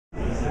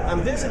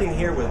I'm visiting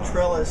here with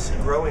Trellis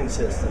Growing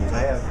Systems.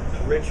 I have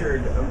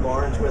Richard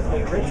Barnes with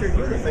me. Richard,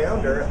 you're the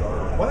founder.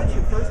 Why don't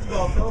you first of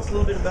all tell us a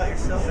little bit about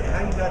yourself and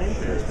how you got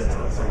into this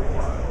business?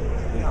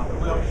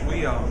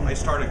 Well, I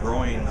started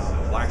growing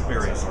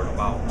blackberries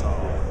about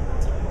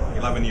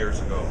 11 years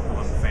ago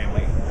on the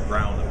family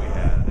ground that we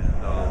had,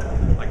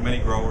 and like many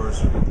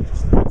growers, we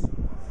just had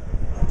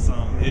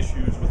some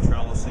issues with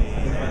trellising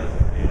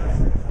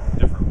and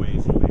different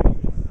ways of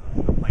managing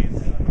the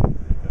planting.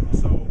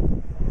 So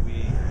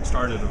we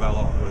started to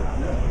develop with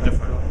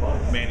different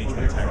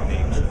management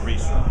techniques and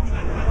research.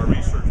 Our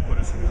research put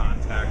us in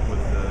contact with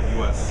the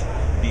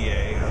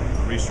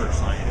USDA, research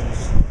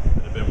scientists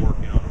that have been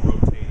working on a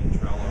rotating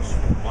trellis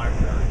for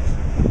blackberries.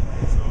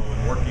 So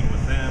in working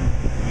with them,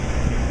 we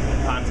came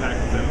in contact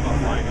with them about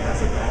 5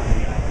 years ago.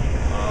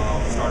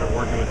 Started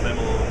working with them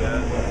a little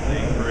bit. They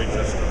encouraged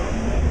us to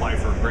apply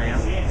for a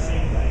grant.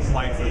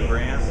 Applied for the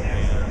grant,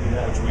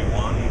 which we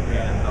won,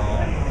 and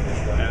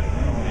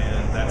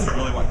that's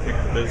really what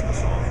kicked the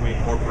business off. We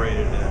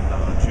incorporated in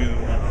June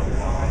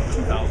of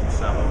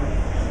 2007,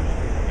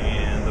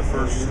 and the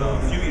first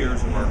few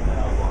years of our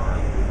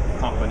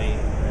company,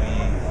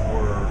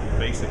 we were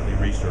basically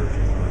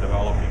researching. We were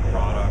developing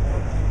product.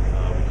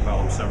 We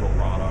developed several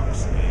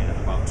products, and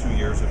about 2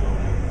 years ago,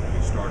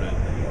 we started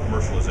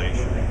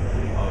commercialization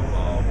of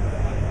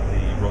the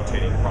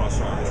rotating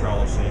cross-arm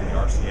trellising, the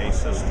RCA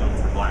system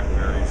for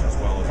blackberries, as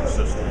well as a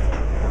system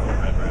for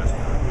red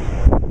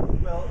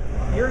raspberries. Well,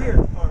 you're here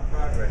at the Farm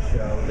Progress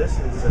Show. This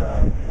is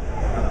a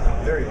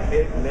very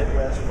big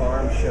Midwest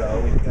farm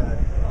show. We've got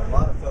a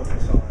lot of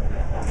focus on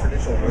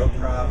traditional row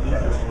crop,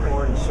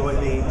 corn,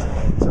 soybeans.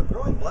 So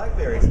growing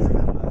blackberries is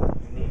kind of a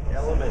unique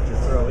element to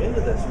throw into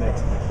this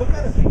mix. What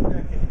kind of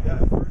feedback have you got,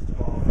 first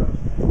of all, from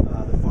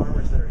the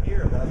farmers that are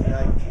here about the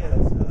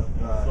ideas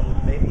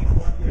of maybe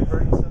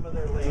converting some of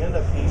their land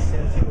a piece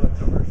into a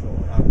commercial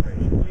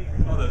operation?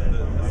 Well, the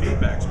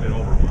feedback's been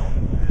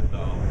overwhelming,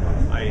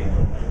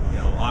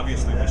 and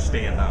obviously we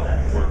stand out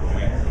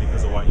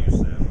because of what you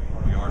said.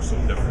 We are so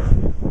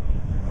different.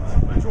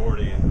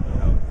 Majority of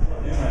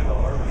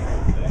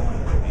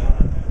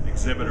the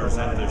exhibitors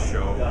at this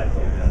show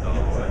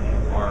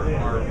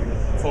are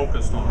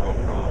focused on row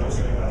crops.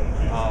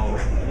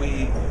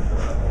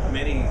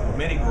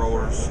 Many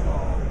growers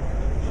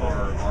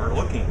are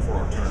looking for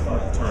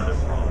alternative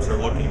crops. They're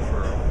looking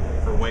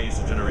for ways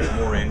to generate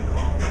more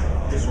income,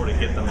 to sort of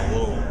get them a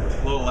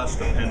little less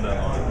dependent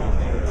on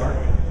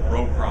the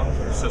row crop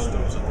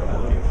systems that they're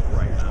working with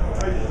right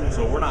now.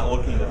 So we're not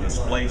looking to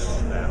displace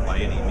that by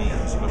any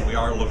means, but we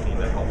are looking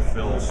to help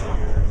fill some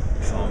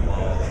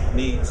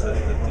needs that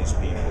these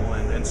people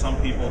and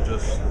some people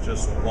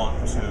just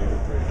want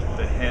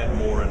to head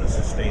more in a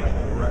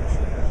sustainable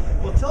direction.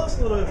 Well, tell us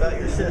a little bit about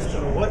your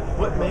system.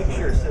 What makes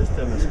your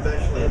system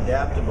especially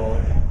adaptable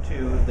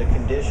to the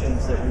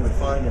conditions that we would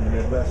find in the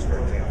Midwest, for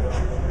example?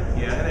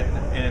 Yeah,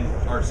 and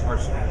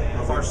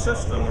with our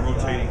system, the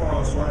rotating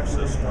cross-arm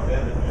system,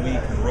 we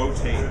can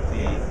rotate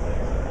the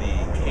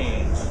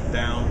canes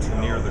down to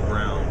near the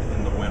ground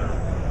in the winter.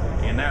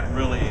 And that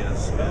really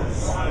is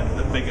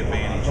the big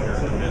advantage here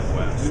in the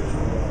Midwest.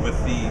 With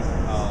the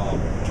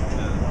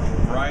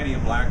variety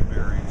of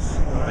blackberries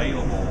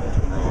available to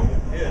grow,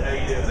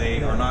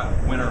 they are not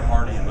winter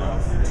hardy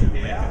enough to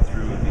make it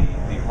through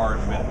the hard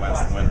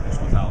Midwest winters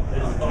without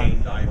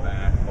cane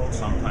dieback,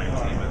 sometimes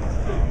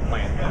even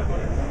plant death.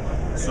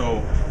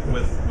 So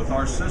with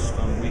our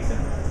system, we can,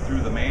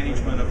 through the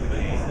management of the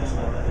canes,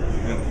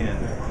 we can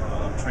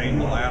train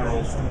the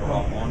laterals to go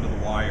up onto the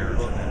wires,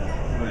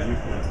 and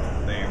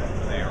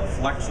they are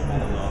flexible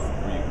enough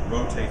where you can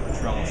rotate the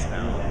trellis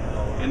down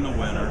in the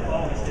winter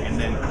and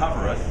then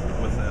cover it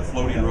with a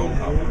floating row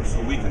cover,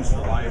 so we can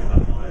survive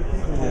the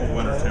cold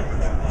winter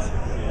temperatures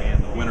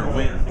and the winter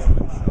winds,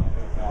 which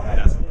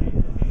desiccate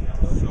the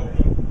canes. So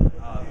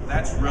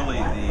that's really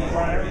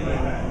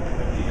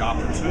the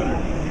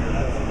opportunity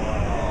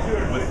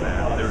here with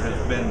that. There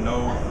has been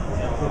no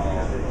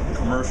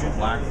commercial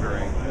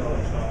blackberry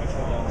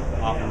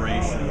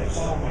operations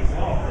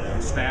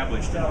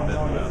established in the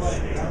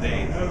Midwest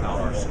today without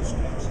our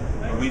systems.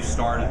 And we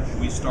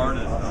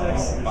started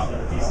about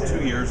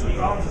 2 years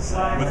ago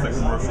with the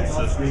commercial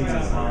systems in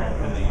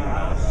the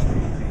U.S.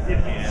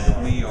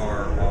 and we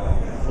are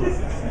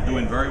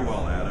doing very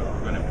well at it. We're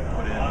going to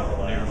put in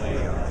nearly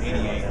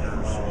 80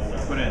 acres. We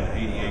put in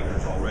 80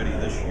 acres already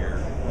this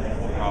year.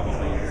 We'll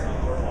probably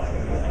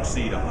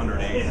exceed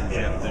 100 acres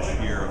yet this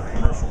year of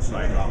commercial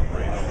site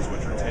operations,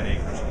 which are 10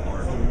 acres and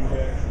larger.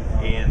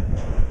 And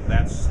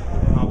that's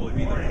probably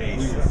be the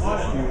case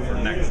for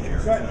next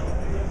year.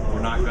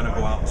 We're not going to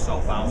go out and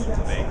sell thousands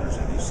of acres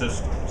in these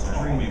systems.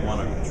 We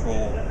want to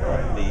control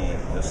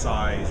the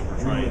size. We're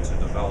trying to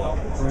develop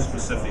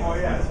specific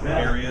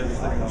areas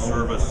that can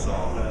service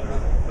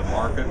the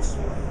markets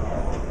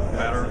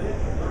better,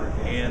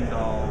 and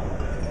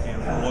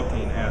we're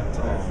looking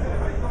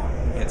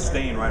at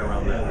staying right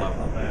around that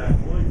level.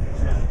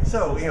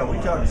 So, we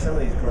talked to some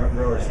of these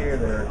growers here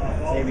that are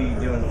maybe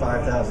doing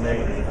 5,000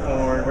 acres of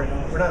corn.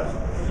 We're not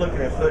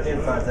looking at putting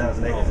in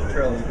 5,000 acres of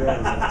trellis growing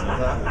systems,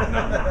 huh?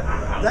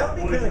 No. That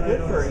would be kind of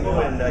good for you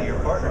and your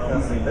partner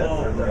company,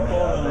 Bedford.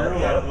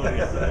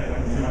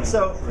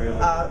 So,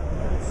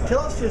 tell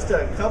us just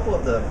a couple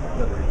of the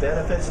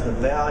benefits and the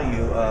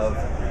value of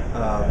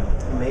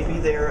maybe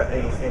they're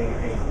a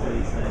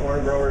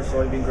corn grower,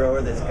 soybean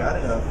grower that's got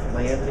enough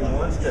land and he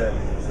wants to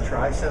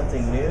try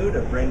something new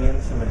to bring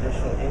in some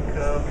additional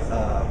income,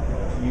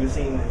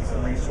 using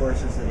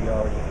resources that he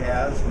already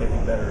has, maybe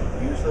better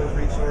use those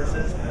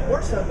resources,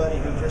 or somebody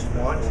who just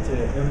wants to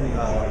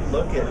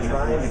look at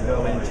trying to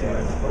go into,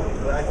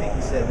 I think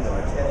he said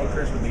 10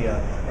 acres would be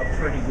a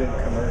pretty good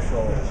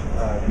commercial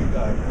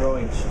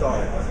growing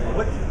start.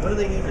 What do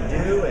they need to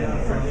do, and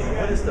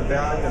what is the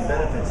value and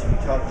benefits if you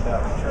talk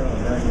about return on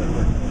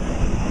investment?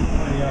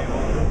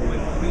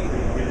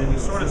 We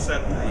sort of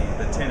set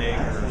the 10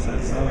 acres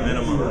as the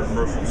minimum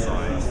commercial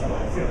size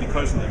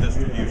because of the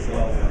distribution.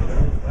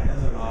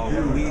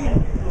 We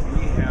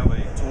have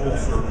a total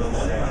service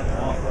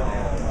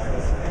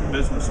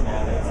business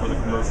model for the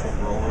commercial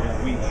grower.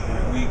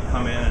 We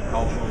come in and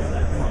help them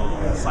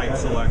from site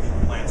selection,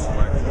 plant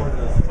selection,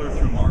 clear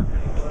through marketing.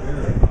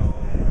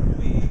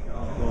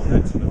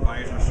 That's an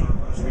advisor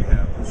service. We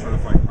have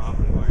certified crop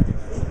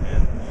advisors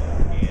and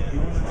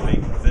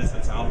make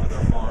visits out to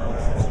their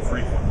farms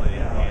frequently.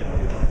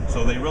 And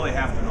so they really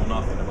have to know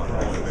nothing about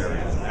growing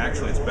berries.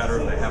 Actually, it's better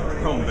if they haven't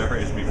grown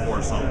berries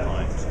before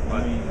sometimes.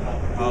 But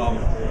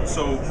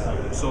so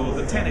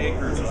the 10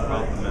 acres is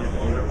about the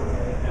minimum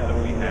that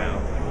we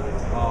have.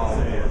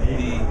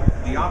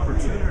 The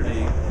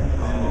opportunity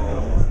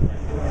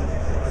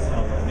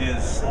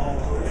is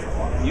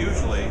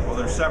usually, well,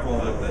 there's several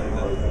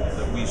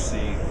that we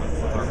see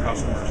with our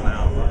customers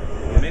now.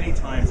 Many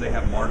times they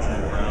have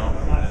marginal ground.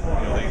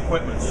 The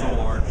equipment's so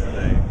large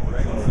today,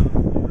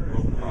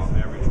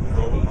 average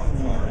row crop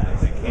farm, that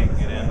they can't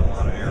get into a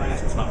lot of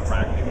areas. It's not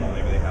practical.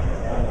 Maybe they have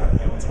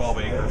a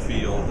 12-acre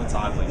field that's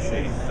oddly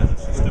shaped and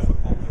it's just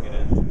difficult to get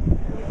into.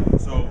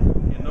 So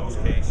in those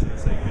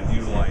cases, they can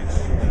utilize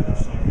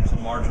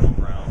some marginal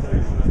ground.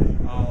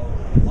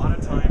 A lot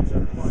of times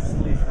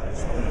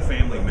there's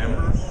family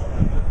members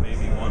that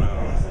maybe want to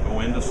go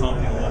into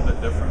something a little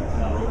bit different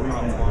than a row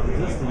crop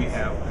farm. We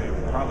have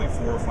probably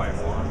 4 or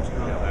 5 farms that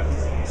have that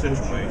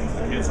situation.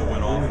 The kids that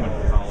went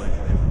to college,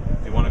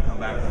 they want to come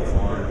back to the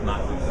farm and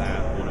not do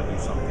that, want to do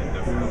something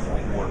different,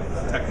 more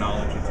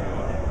technology to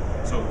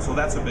it. So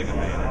that's a big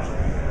advantage.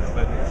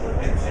 But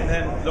and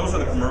then those are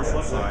the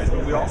commercial sides,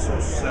 but we also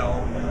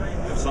sell,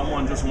 if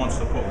someone just wants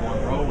to put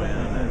one row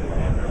in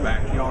their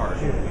backyard,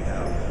 we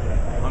have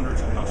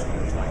hundreds of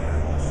customers like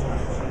that also.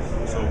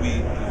 So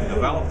we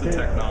develop the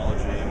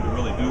technology and we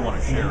really do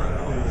want to share it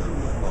out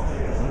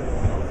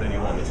with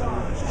anyone that's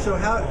interested. So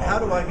how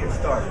do I get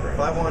started? If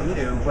I want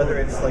to, whether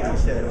it's like you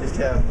said, just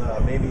have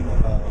maybe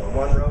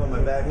one row in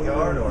my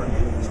backyard, or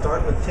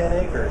start with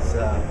 10 acres,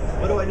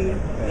 what do I need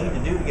to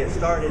do to get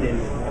started, and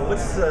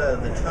what's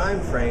the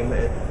time frame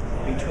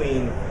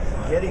between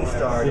getting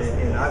started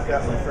and I've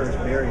got my first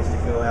berries to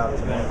go out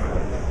to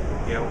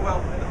market? Yeah,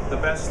 well, the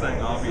best thing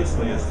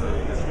obviously is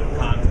to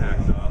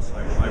contact us.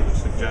 I would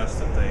suggest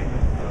that they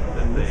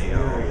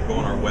go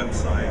on our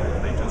website.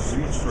 They just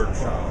search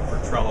for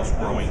Trellis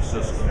growing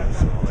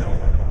systems. It'll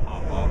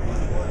pop up,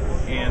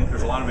 and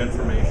there's a lot of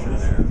information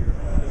there.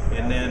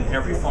 And then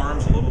every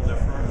farm's a little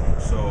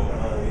different, so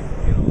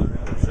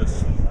there's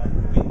just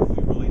we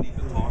really need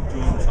to talk to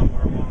them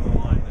somewhere along the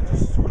line and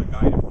just sort of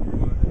guide them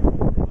through it.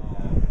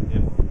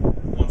 If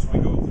once we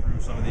go through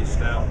some of these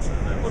steps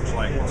and it looks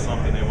like it's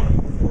something they want to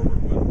move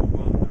forward with, we'll go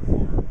out to their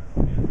farm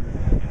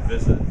and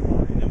visit,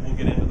 and then we'll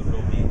get into the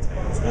real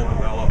details. We'll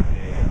develop a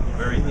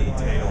very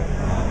detailed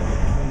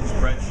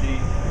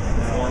spreadsheet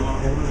forma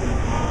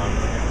on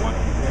what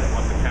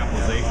the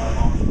capitalization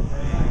cost will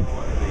be,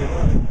 what the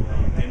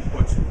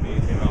inputs will be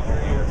throughout the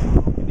year.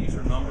 And these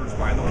are numbers,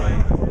 by the way,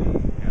 that we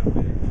have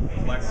been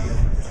collecting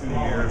for 2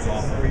 years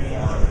off of the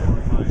farm in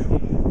Ohio.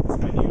 It's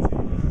been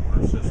using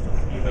our system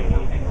we've been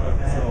working with.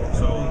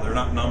 So they're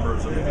not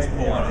numbers that we just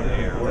pull out of the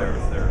air.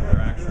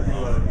 They're actual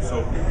numbers.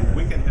 So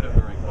we can hit it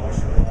very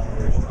closely.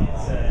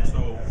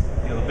 So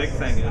the big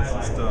thing is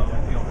just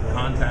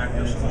contact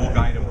us and we'll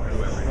guide them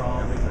through everything.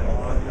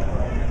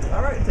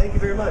 All right, thank you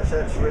very much.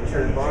 That's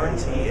Richard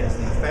Barnes. He is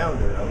the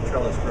founder of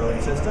Trellis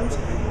Growing Systems,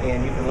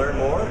 and you can learn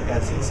more,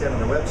 as he said on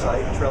the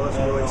website,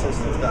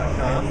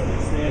 trellisgrowingsystems.com.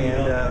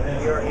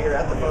 And we are here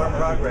at the Farm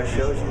Progress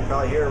Shows. You can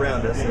probably hear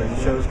around us.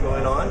 There's shows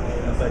going on,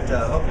 but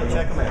hope you'll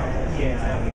check them out.